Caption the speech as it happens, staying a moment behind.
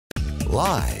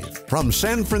Live from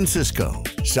San Francisco,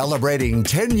 celebrating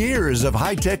 10 years of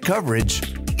high-tech coverage,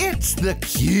 it's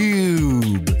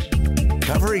theCUBE.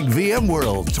 Covering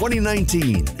VMworld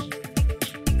 2019.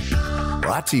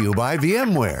 Brought to you by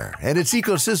VMware and its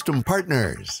ecosystem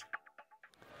partners.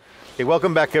 Hey,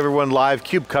 welcome back everyone. Live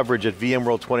CUBE coverage at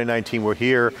VMworld 2019. We're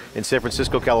here in San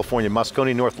Francisco, California,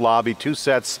 Moscone North Lobby, 2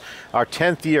 sets. Our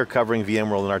 10th year covering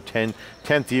VMworld and our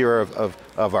 10th year of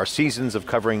our seasons of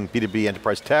covering B2B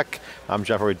enterprise tech. I'm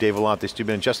John Furrier, Dave Vellante, Stu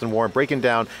Ben, and Justin Warren, breaking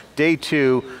down day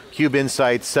 2, CUBE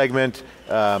Insights segment.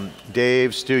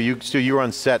 Dave, Stu, you were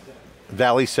on set,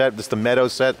 Valley set, this is the Meadow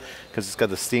set, because it's got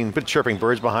the scene, bit chirping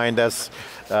birds behind us.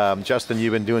 Justin,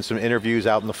 you've been doing some interviews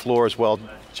out on the floor as well,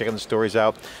 checking the stories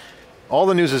out. All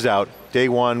the news is out. Day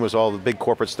 1 was all the big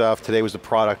corporate stuff. Today was the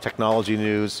product technology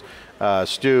news.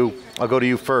 Stu, I'll go to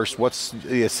you first. What's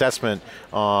the assessment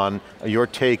on your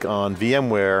take on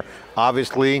VMware?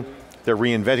 Obviously, they're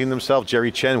reinventing themselves.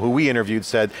 Jerry Chen, who we interviewed,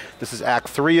 said this is Act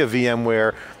 3 of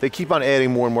VMware. They keep on adding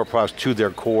more and more products to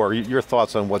their core. Your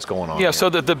thoughts on what's going on? Yeah, here?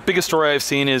 so the biggest story I've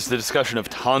seen is the discussion of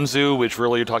Tanzu, which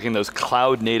really you're talking those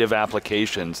cloud native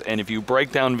applications. And if you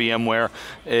break down VMware,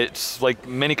 it's like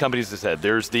many companies have said,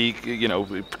 there's the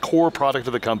core product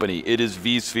of the company. It is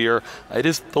vSphere. It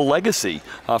is the legacy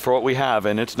for what we have,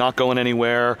 and it's not going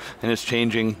anywhere, and it's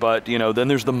changing. But then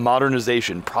there's the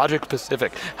modernization, project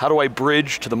specific. How do I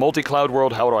bridge to the multi-cloud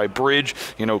world? How do I bridge?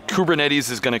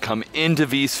 Kubernetes is going to come into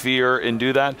vSphere and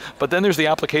do that. But then there's the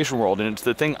application world, and it's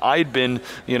the thing I'd been,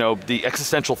 the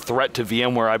existential threat to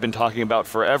VMware I've been talking about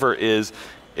forever is,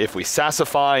 if we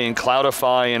SaaSify and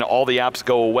cloudify and all the apps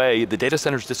go away, the data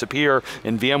centers disappear,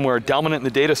 and VMware dominant in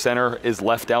the data center is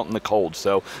left out in the cold.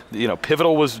 So,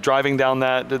 Pivotal was driving down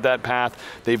that path.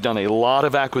 They've done a lot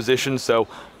of acquisitions, so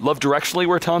love directionally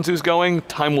where Tanzu's going.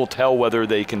 Time will tell whether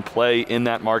they can play in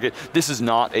that market. This is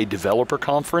not a developer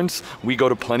conference. We go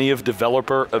to plenty of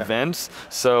developer events,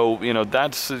 so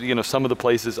that's some of the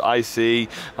places I see.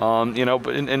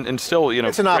 And still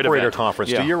it's an operator event.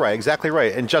 conference. Yeah. You're right, exactly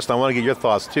right. And Justin, I want to get your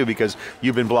thoughts too, because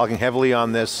you've been blogging heavily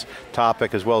on this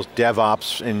topic as well as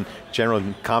DevOps in general,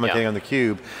 and commenting on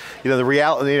theCUBE. The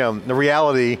reality and the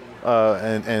reality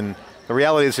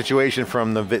of the situation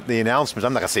from the announcements,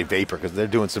 I'm not going to say vapor because they're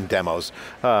doing some demos,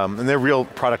 and they're real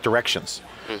product directions.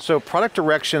 So product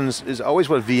directions is always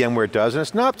what VMware does, and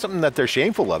it's not something that they're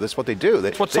shameful of, it's what they do.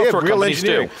 They have real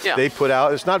engineering. Yeah. They put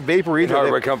out, it's not vapor either.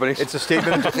 Hardware companies. It's a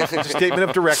statement, it's a statement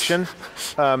of direction.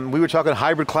 We were talking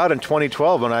hybrid cloud in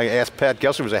 2012 when I asked Pat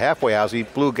Gelser, was a halfway house, he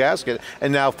blew a gasket,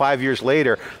 and now 5 years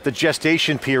later, the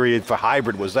gestation period for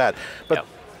hybrid was that. But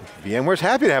VMware's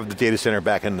happy to have the data center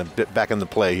back in the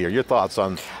play here. Your thoughts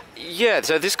on? Yeah,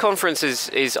 so this conference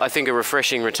is I think, a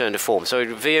refreshing return to form. So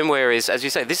VMware is, as you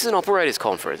say, this is an operators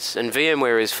conference, and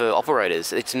VMware is for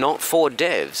operators. It's not for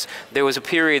devs. There was a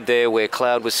period there where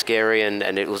cloud was scary and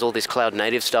it was all this cloud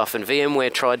native stuff, and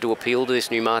VMware tried to appeal to this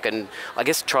new market and I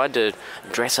guess tried to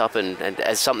dress up and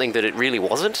as something that it really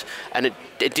wasn't, and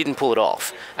it didn't pull it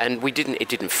off. And it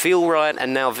didn't feel right,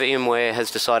 and now VMware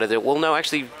has decided that, well, no,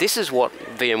 actually, this is what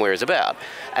VMware is about.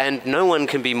 And no one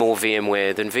can be more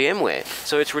VMware than VMware.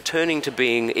 So it's returning to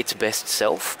being its best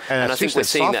self. And I think we're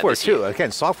seeing that this year. Software too,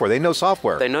 again, software, they know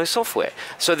software. They know software.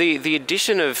 So the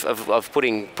addition of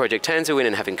putting Project Tanzu in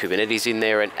and having Kubernetes in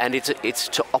there, and it's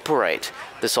to operate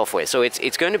the software. So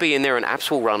it's going to be in there and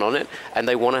apps will run on it, and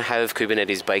they want to have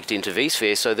Kubernetes baked into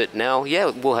vSphere so that now,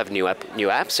 we'll have new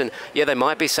apps, and they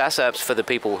might be SaaS apps for the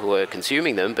people who are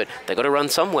consuming them, but they've got to run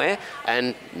somewhere,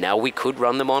 and now we could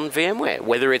run them on VMware,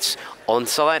 whether it's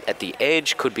on-site, at the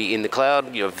edge, could be in the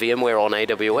cloud, VMware on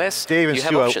AWS, you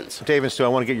have options. Dave and Stu, I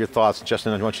want to get your thoughts.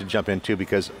 Justin, I want you to jump in too,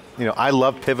 because I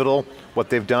love Pivotal, what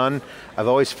they've done. I've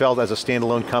always felt as a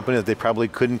standalone company that they probably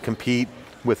couldn't compete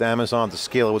with Amazon, the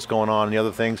scale of what's going on and the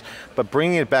other things, but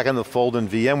bringing it back into the fold in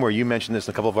VMware, you mentioned this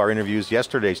in a couple of our interviews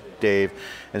yesterday, Dave,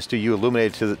 and Stu, you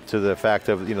illuminated to the fact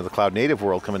of the cloud native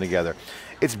world coming together.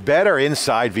 It's better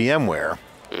inside VMware,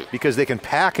 because they can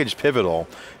package Pivotal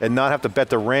and not have to bet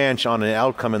the ranch on an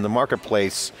outcome in the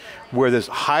marketplace where there's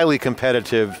highly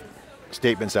competitive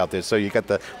statements out there. So you got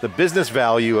the business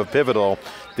value of Pivotal,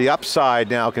 the upside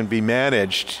now can be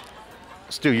managed.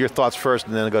 Stu, your thoughts first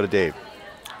and then I'll go to Dave.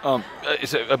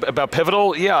 Is it about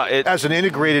Pivotal? Yeah. As an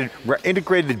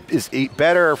integrated is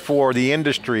better for the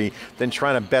industry than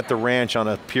trying to bet the ranch on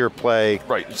a pure play.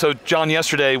 Right, so John,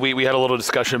 yesterday we had a little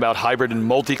discussion about hybrid and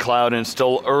multi-cloud, and it's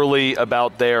still early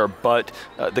about there, but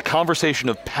the conversation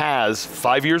of PaaS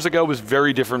 5 years ago was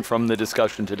very different from the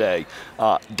discussion today.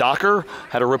 Docker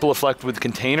had a ripple effect with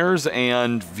containers,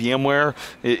 and VMware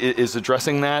is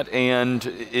addressing that, and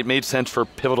it made sense for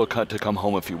Pivotal to come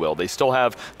home, if you will. They still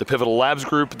have the Pivotal Labs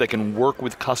group, group that can work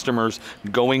with customers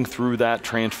going through that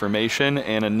transformation,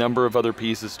 and a number of other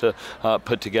pieces to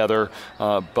put together.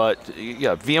 But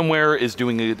yeah, VMware is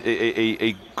doing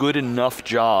a good enough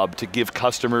job to give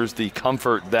customers the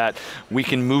comfort that we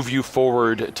can move you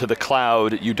forward to the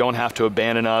cloud, you don't have to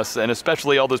abandon us, and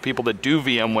especially all those people that do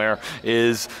VMware,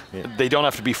 they don't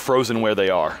have to be frozen where they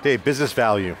are. Dave, business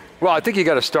value. Well, I think you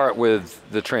got to start with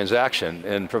the transaction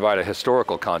and provide a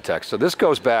historical context. So this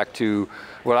goes back to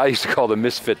what I used to call the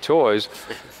misfit toys,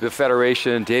 the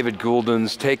Federation, David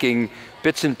Goulden's taking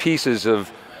bits and pieces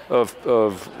of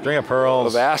String of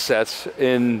pearls. Of assets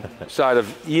inside of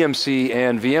EMC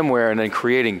and VMware, and then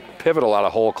creating Pivotal out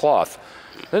of whole cloth.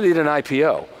 Then they did an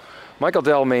IPO. Michael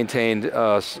Dell maintained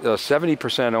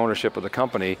 70% ownership of the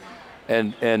company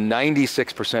and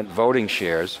 96% voting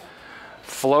shares,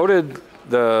 floated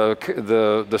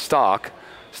the stock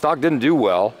didn't do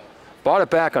well, bought it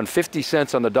back on 50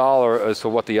 cents on the dollar as to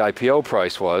what the IPO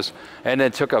price was, and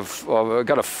then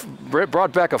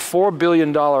brought back a $4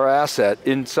 billion asset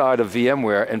inside of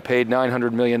VMware and paid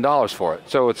 $900 million for it.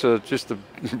 So it's just a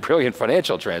brilliant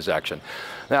financial transaction.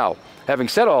 Now, having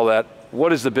said all that,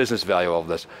 what is the business value of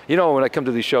this? You know, when I come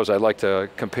to these shows, I like to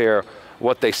compare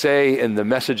what they say in the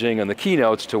messaging and the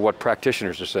keynotes to what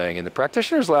practitioners are saying. And the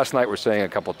practitioners last night were saying a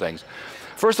couple things.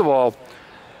 First of all,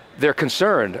 they're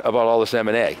concerned about all this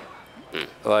M&A.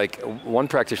 Like one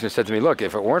practitioner said to me, look,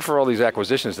 if it weren't for all these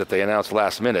acquisitions that they announced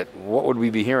last minute, what would we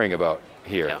be hearing about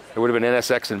here? Yeah. It would have been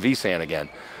NSX and vSAN again.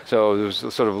 So there was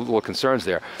sort of little concerns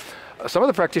there. Some of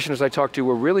the practitioners I talked to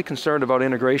were really concerned about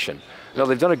integration. Now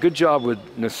they've done a good job with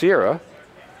Nicira,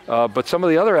 but some of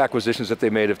the other acquisitions that they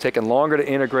made have taken longer to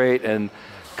integrate, and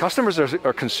customers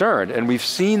are concerned, and we've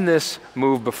seen this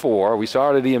move before. We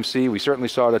saw it at EMC, we certainly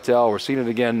saw it at Dell, we're seeing it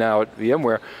again now at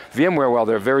VMware. VMware, while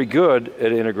they're very good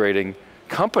at integrating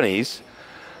companies,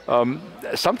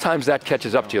 sometimes that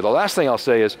catches up to you. The last thing I'll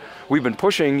say is, we've been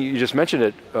pushing, you just mentioned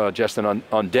it, Justin,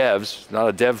 on devs, not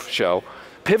a dev show.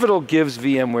 Pivotal gives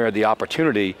VMware the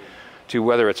opportunity to,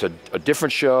 whether it's a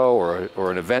different show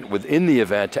or an event within the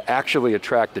event, to actually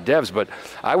attract the devs. But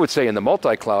I would say in the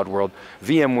multi-cloud world,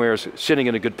 VMware's sitting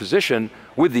in a good position,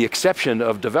 with the exception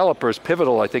of developers.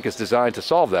 Pivotal, I think, is designed to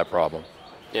solve that problem.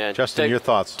 Yeah, Justin, your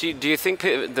thoughts? Do you think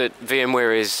that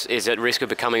VMware is at risk of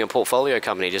becoming a portfolio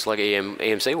company, just like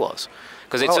EMC was?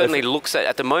 Because it certainly looks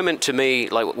at the moment, to me,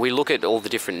 like we look at all the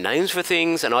different names for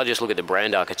things, and I just look at the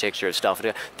brand architecture of stuff.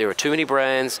 There are too many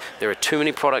brands, there are too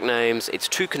many product names, it's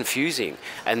too confusing,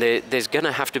 and there's going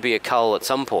to have to be a cull at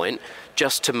some point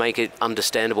just to make it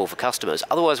understandable for customers.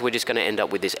 Otherwise, we're just going to end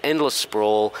up with this endless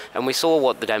sprawl, and we saw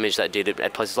what the damage that did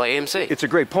at places like EMC. It's a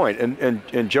great point,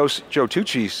 and Joe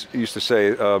Tucci used to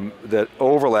say that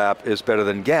overlap is better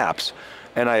than gaps,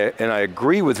 and I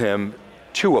agree with him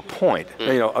to a point.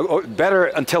 You know, better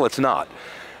until it's not.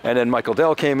 And then Michael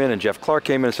Dell came in and Jeff Clark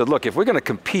came in and said, look, if we're going to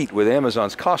compete with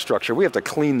Amazon's cost structure, we have to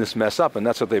clean this mess up, and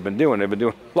that's what they've been doing. They've been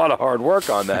doing a lot of hard work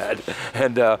on that.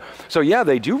 And so yeah,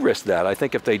 they do risk that. I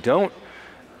think if they don't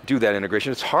do that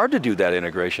integration, it's hard to do that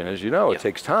integration, as you know, it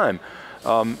takes time.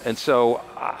 And so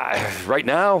right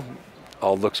now,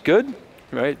 all looks good,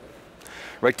 right?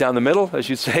 Right down the middle, as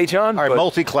you'd say, John. All right,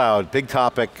 multi-cloud, big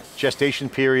topic. Gestation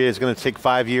period is going to take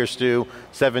 5 years, Stu,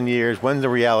 7 years. When's the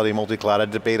reality of multi-cloud? I had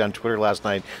a debate on Twitter last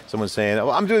night, someone saying,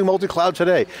 oh, I'm doing multi-cloud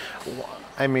today.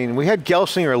 I mean, we had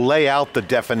Gelsinger lay out the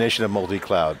definition of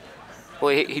multi-cloud.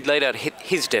 Well, he laid out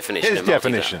his definition. His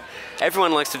definition.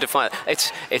 Everyone likes to define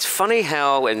it. It's funny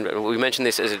how, and we mentioned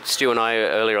this as Stu and I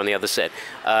earlier on the other set,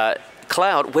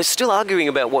 cloud, we're still arguing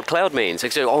about what cloud means.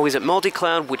 Like, so, oh, is it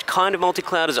multi-cloud? Which kind of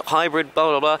multi-cloud? Is it hybrid? Blah,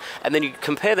 blah, blah. And then you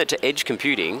compare that to edge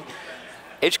computing.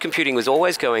 Edge computing was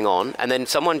always going on, and then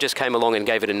someone just came along and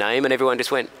gave it a name, and everyone just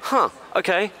went, huh,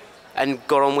 okay, and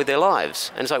got on with their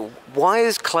lives. And it's like, why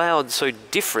is cloud so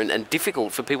different and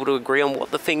difficult for people to agree on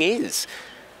what the thing is?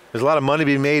 There's a lot of money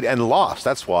being made and lost,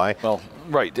 that's why. Well,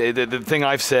 right, the thing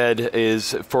I've said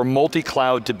is for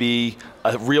multi-cloud to be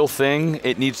a real thing,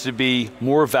 it needs to be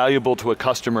more valuable to a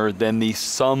customer than the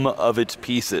sum of its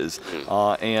pieces.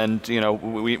 And you know,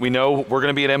 we know we're going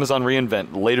to be at Amazon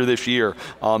reInvent later this year.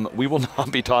 We will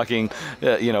not be talking,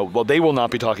 you know, well, they will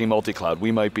not be talking multi-cloud.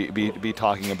 We might be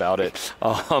talking about it.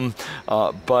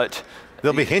 But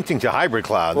they'll be hinting to hybrid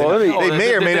cloud. Well, they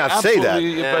may or may not say that.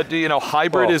 Yeah. But you know,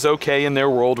 hybrid is okay in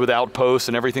their world with Outposts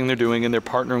and everything they're doing, and they're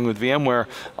partnering with VMware.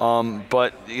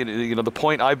 But you know, the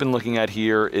point I've been looking at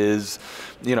here is,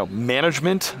 you know,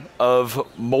 management of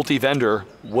multi-vendor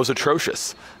was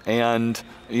atrocious. And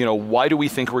why do we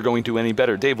think we're going to do any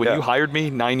better? Dave, when you hired me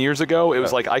 9 years ago, it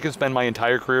was like I could spend my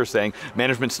entire career saying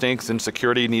management stinks and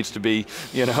security needs to be,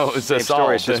 it's a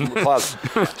solved.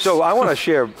 So I want to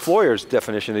share Furrier's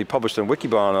definition that he published in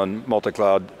Wikibon on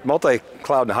multi-cloud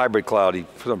and hybrid cloud. He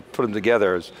put them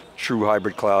together as true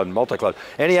hybrid cloud and multi-cloud.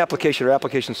 Any application or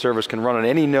application service can run on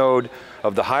any node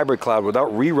of the hybrid cloud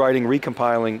without rewriting,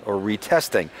 recompiling, or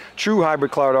retesting. True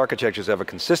hybrid cloud architectures have a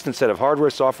consistent set of hardware,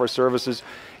 software services,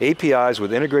 APIs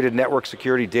with integrated network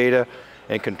security data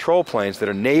and control planes that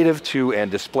are native to and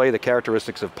display the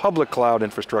characteristics of public cloud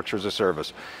infrastructure as a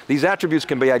service. These attributes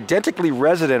can be identically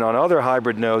resident on other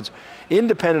hybrid nodes,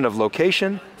 independent of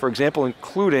location, for example,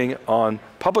 including on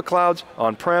public clouds,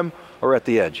 on-prem, or at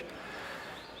the edge.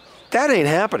 That ain't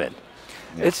happening.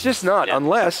 It's just not,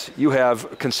 unless you have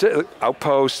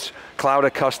Outposts, Cloud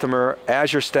at Customer,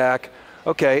 Azure Stack,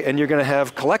 okay, and you're going to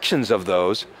have collections of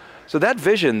those. So that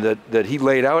vision that he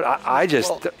laid out, I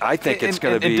think it's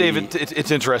going to be... And David,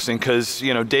 it's interesting because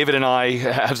David and I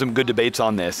have some good debates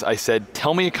on this. I said,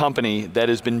 tell me a company that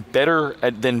has been better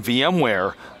than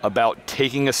VMware about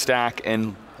taking a stack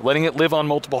and letting it live on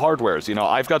multiple hardwares.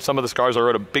 I've got some of the scars. I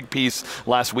wrote a big piece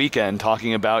last weekend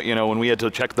talking about, when we had to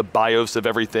check the BIOS of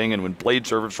everything and when blade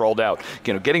servers rolled out.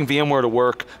 Getting VMware to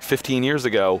work 15 years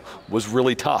ago was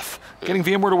really tough. Getting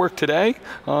VMware to work today,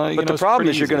 but the problem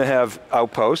is you're going to have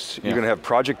Outposts, you're going to have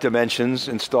Project Dimensions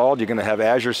installed, you're going to have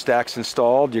Azure Stacks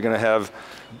installed, you're going to have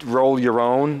roll your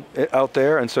own out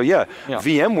there, and so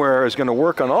VMware is going to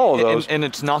work on all of those. And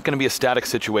it's not going to be a static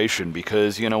situation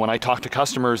because when I talk to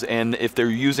customers and if they're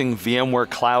using VMware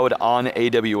Cloud on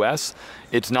AWS,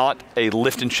 it's not a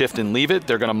lift and shift and leave it.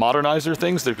 They're going to modernize their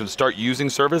things. They're going to start using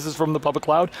services from the public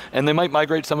cloud, and they might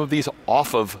migrate some of these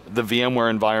off of the VMware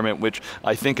environment, which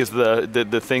I think is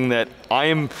the thing that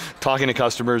I'm talking to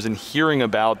customers and hearing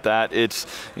about. That it's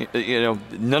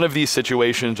none of these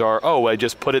situations are, oh, I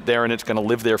just put it there and it's going to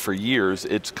live there for years.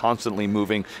 It's constantly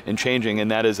moving and changing, and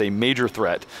that is a major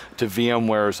threat to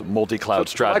VMware's multi-cloud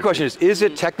strategy. My question is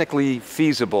it technically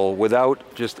feasible without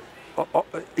just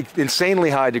insanely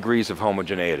high degrees of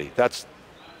homogeneity? That's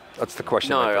the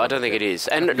question. No, I don't think it is.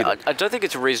 And I don't think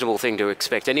it's a reasonable thing to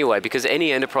expect anyway, because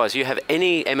any enterprise, you have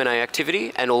any M&A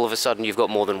activity and all of a sudden you've got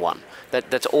more than one.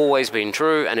 That's always been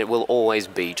true and it will always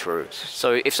be true.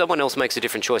 So if someone else makes a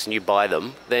different choice and you buy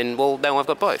them, then, well, now I've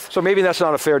got both. So maybe that's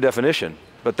not a fair definition,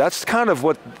 but that's kind of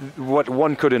what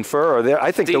one could infer.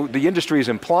 I think the industry is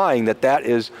implying that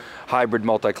is hybrid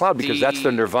multi-cloud because that's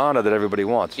the nirvana that everybody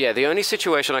wants. Yeah, the only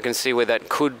situation I can see where that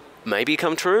could maybe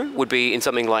come true would be in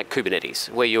something like Kubernetes,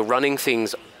 where you're running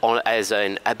things as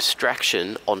an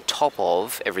abstraction on top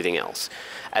of everything else.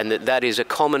 And that is a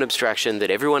common abstraction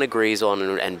that everyone agrees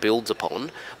on and builds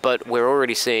upon, but we're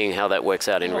already seeing how that works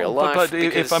out in real life. But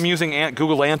if I'm using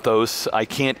Google Anthos, I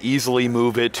can't easily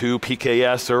move it to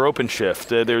PKS or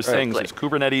OpenShift. There's things, as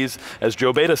Kubernetes, as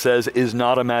Joe Beda says, is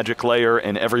not a magic layer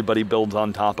and everybody builds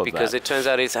on top of that. Because it turns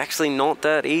out it's actually not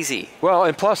that easy. Well,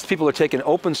 and plus people are taking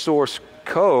open source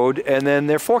code and then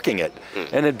they're forking it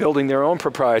and then building their own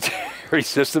proprietary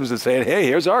systems and saying, hey,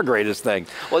 here's our greatest thing.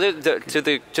 Well, to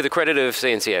the credit of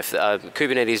CNCF,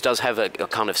 Kubernetes does have a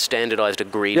kind of standardized,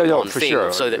 agreed on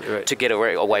thing, so that to get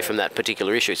away from that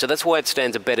particular issue. So that's why it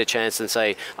stands a better chance than,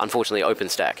 say, unfortunately,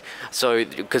 OpenStack. So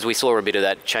because we saw a bit of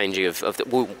that changing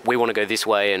we want to go this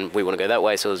way and we want to go that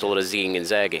way, so there's a lot of zigging and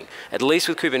zagging. At least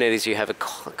with Kubernetes, you have a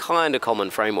kind of common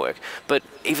framework, but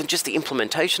even just the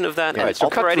implementation of that and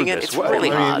operating it, it's really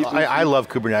hard. I love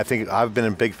Kubernetes. I think I've been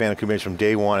a big fan of Kubernetes from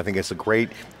day one. I think it's a great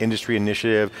industry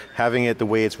initiative. Having it the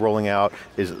way it's rolling out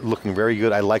is looking very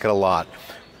good. I like it a lot.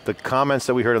 The comments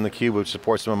that we heard on theCUBE, which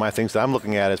supports some of my things that I'm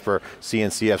looking at is for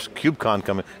CNCF's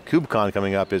KubeCon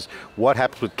coming up, is what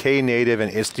happens with Knative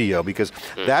and Istio, because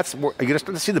that's where you're going to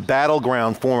start to see the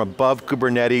battleground form above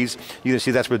Kubernetes. You're going to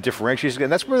see that's where the differentiation,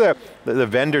 and that's where the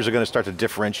vendors are going to start to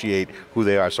differentiate who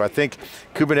they are. So I think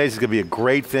Kubernetes is going to be a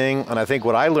great thing, and I think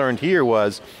what I learned here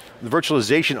was the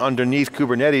virtualization underneath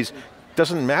Kubernetes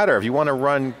doesn't matter. If you want to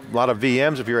run a lot of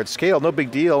VMs, if you're at scale, no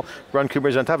big deal, run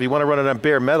Kubernetes on top. If you want to run it on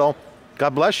bare metal,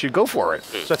 God bless you, go for it.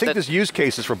 So I think there's use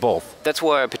cases for both. That's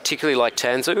why I particularly like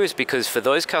Tanzu, is because for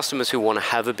those customers who want to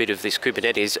have a bit of this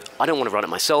Kubernetes, I don't want to run it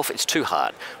myself, it's too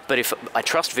hard. But if I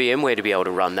trust VMware to be able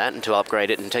to run that and to upgrade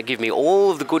it and to give me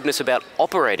all of the goodness about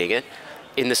operating it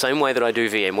in the same way that I do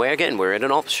VMware, again, we're at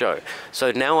an ops show.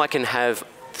 So now I can have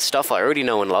stuff I already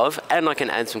know and love, and I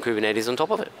can add some Kubernetes on top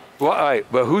of it. Well, all right,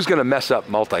 but who's going to mess up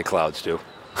multi-cloud, Stu?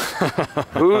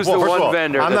 Who's the one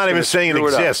vendor? I'm not even saying it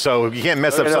exists, so you can't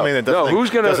mess up something that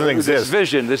doesn't exist.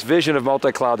 This vision of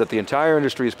multi-cloud that the entire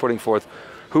industry is putting forth,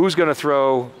 who's going to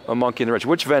throw a monkey in the wrench?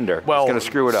 Which vendor is going to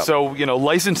screw it up? So,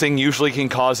 licensing usually can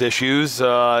cause issues.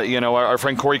 Our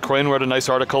friend Corey Quinn wrote a nice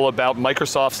article about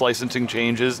Microsoft's licensing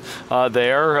changes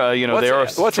there.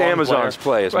 What's Amazon's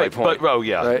play is my point.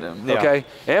 Right? Okay,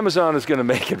 Amazon is going to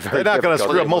make it very difficult. They're not going to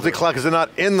screw up multi-cloud because they're not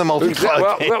in the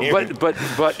multi-cloud game.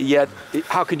 But yet,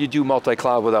 how can you do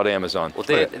multi-cloud without Amazon? Well,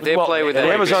 they play with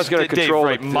Amazon's going to control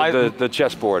Dave, the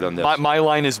chessboard on this. My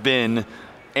line has been,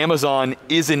 Amazon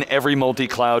is in every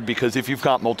multi-cloud because if you've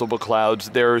got multiple clouds,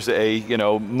 there's a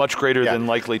much greater than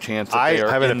likely chance that they are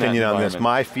I have an in opinion that on this.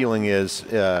 My feeling is,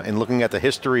 in looking at the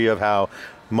history of how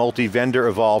multi-vendor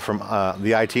evolved from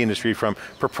the IT industry, from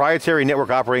proprietary network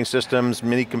operating systems,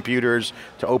 mini computers,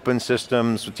 to open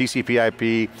systems,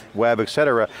 TCP/IP, web, et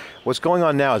cetera. What's going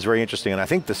on now is very interesting, and I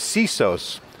think the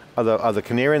CISOs are the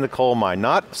canary in the coal mine,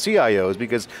 not CIOs,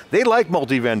 because they like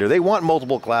multi-vendor, they want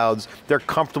multiple clouds, they're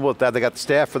comfortable with that, they got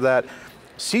staff for that.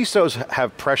 CISOs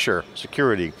have pressure,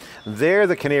 security. They're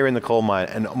the canary in the coal mine,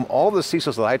 and all the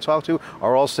CISOs that I talk to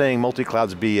are all saying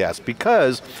multi-cloud's BS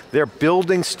because they're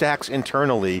building stacks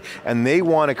internally and they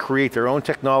want to create their own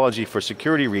technology for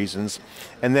security reasons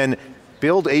and then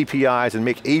build APIs and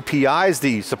make APIs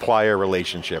the supplier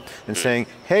relationship and saying,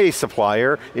 hey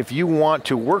supplier, if you want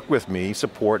to work with me,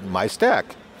 support my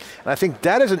stack. And I think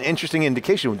that is an interesting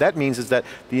indication. What that means is that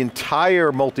the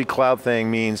entire multi-cloud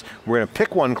thing means we're going to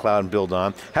pick one cloud and build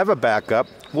on, have a backup,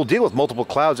 we'll deal with multiple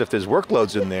clouds if there's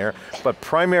workloads in there, but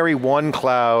primary one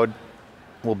cloud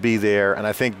will be there, and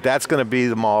I think that's going to be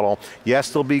the model. Yes,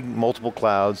 there'll be multiple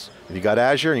clouds. If you got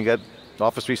Azure and you got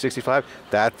Office 365,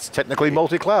 that's technically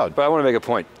multi-cloud. But I want to make a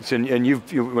point,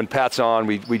 and when Pat's on,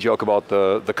 we joke about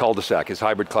the cul-de-sac, his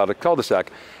hybrid cloud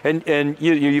cul-de-sac, and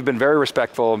you've been very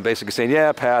respectful and basically saying,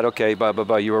 yeah, Pat, okay, blah, blah,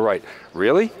 blah, you were right.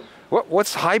 Really?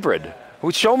 What's hybrid?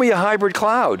 Show me a hybrid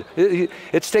cloud.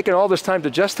 It's taken all this time to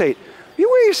gestate. Where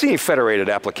are you seeing federated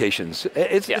applications?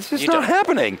 It's just not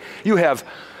happening. You have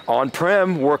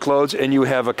on-prem workloads and you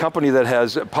have a company that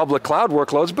has public cloud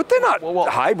workloads, but they're not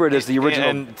hybrid as the original.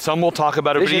 And some will talk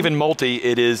about it, but even multi,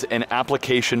 it is an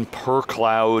application per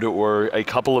cloud or a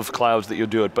couple of clouds that you'll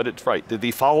do it, but it's right.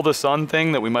 The follow the sun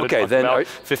thing that we might have talked about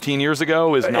 15 years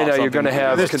ago is not something. You're going to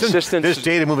have consistent. There's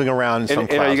data moving around in some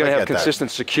clouds. And are you going to have consistent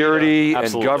security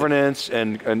and governance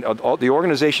and all the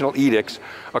organizational edicts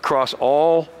across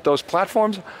all those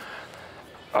platforms?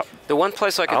 The one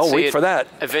place I could see it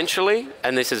eventually,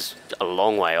 and this is a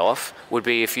long way off, would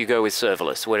be if you go with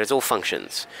serverless, where it's all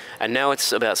functions. And now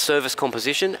it's about service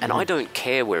composition, and I don't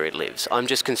care where it lives. I'm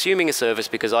just consuming a service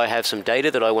because I have some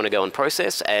data that I want to go and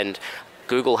process, and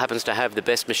Google happens to have the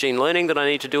best machine learning that I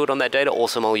need to do it on that data,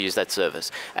 awesome, I'll use that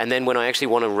service. And then when I actually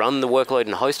want to run the workload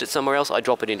and host it somewhere else, I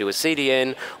drop it into a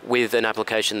CDN with an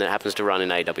application that happens to run in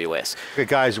AWS. Okay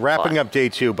guys, wrapping up day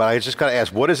 2, but I just got to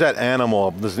ask, what is that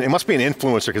animal? It must be an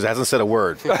influencer because it hasn't said a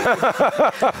word.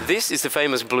 This is the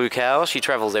famous blue cow. She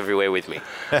travels everywhere with me.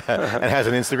 And has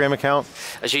an Instagram account?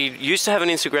 She used to have an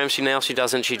Instagram, now she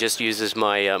doesn't. She just uses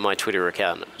my my Twitter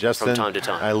account from time to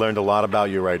time. I learned a lot about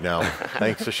you right now.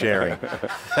 Thanks for sharing.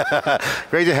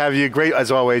 Great to have you. Great,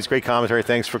 as always, great commentary.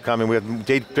 Thanks for coming. We have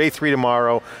day 3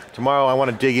 tomorrow. Tomorrow I want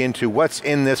to dig into what's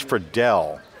in this for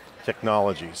Dell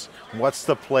Technologies. What's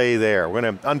the play there? We're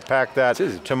going to unpack that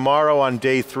tomorrow on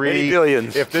day 3. Many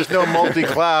billions. If there's no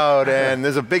multi-cloud and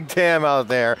there's a big TAM out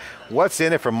there, what's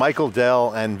in it for Michael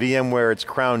Dell and VMware, its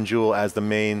crown jewel as the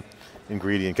main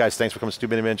ingredient. Guys, thanks for coming to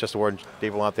Miniman, Just Award,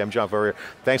 Dave Vellante, I'm John Furrier.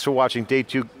 Thanks for watching day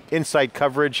 2 Insight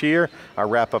coverage here. Our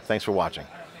wrap up, thanks for watching.